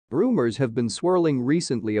Rumors have been swirling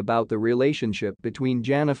recently about the relationship between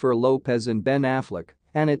Janifer Lopez and Ben Affleck,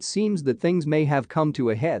 and it seems that things may have come to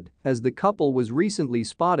a head as the couple was recently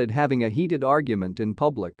spotted having a heated argument in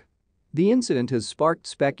public. The incident has sparked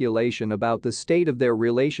speculation about the state of their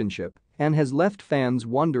relationship and has left fans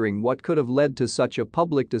wondering what could have led to such a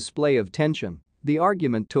public display of tension. The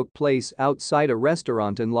argument took place outside a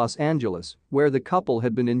restaurant in Los Angeles where the couple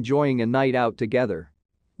had been enjoying a night out together.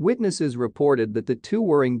 Witnesses reported that the two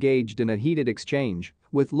were engaged in a heated exchange,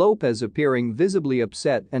 with Lopez appearing visibly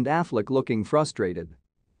upset and Affleck looking frustrated.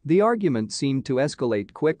 The argument seemed to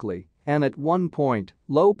escalate quickly, and at one point,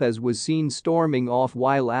 Lopez was seen storming off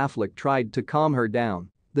while Affleck tried to calm her down.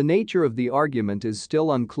 The nature of the argument is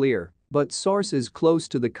still unclear, but sources close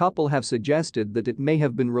to the couple have suggested that it may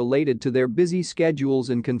have been related to their busy schedules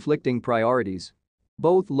and conflicting priorities.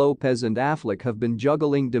 Both Lopez and Affleck have been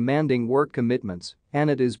juggling demanding work commitments, and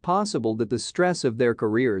it is possible that the stress of their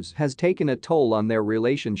careers has taken a toll on their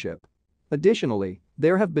relationship. Additionally,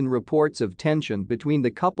 there have been reports of tension between the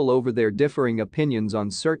couple over their differing opinions on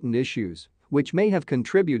certain issues, which may have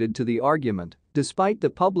contributed to the argument. Despite the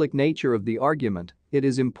public nature of the argument, it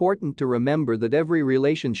is important to remember that every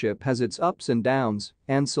relationship has its ups and downs,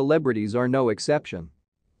 and celebrities are no exception.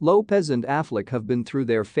 Lopez and Affleck have been through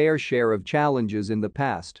their fair share of challenges in the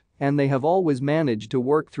past, and they have always managed to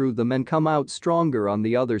work through them and come out stronger on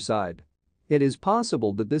the other side. It is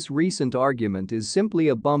possible that this recent argument is simply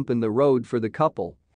a bump in the road for the couple,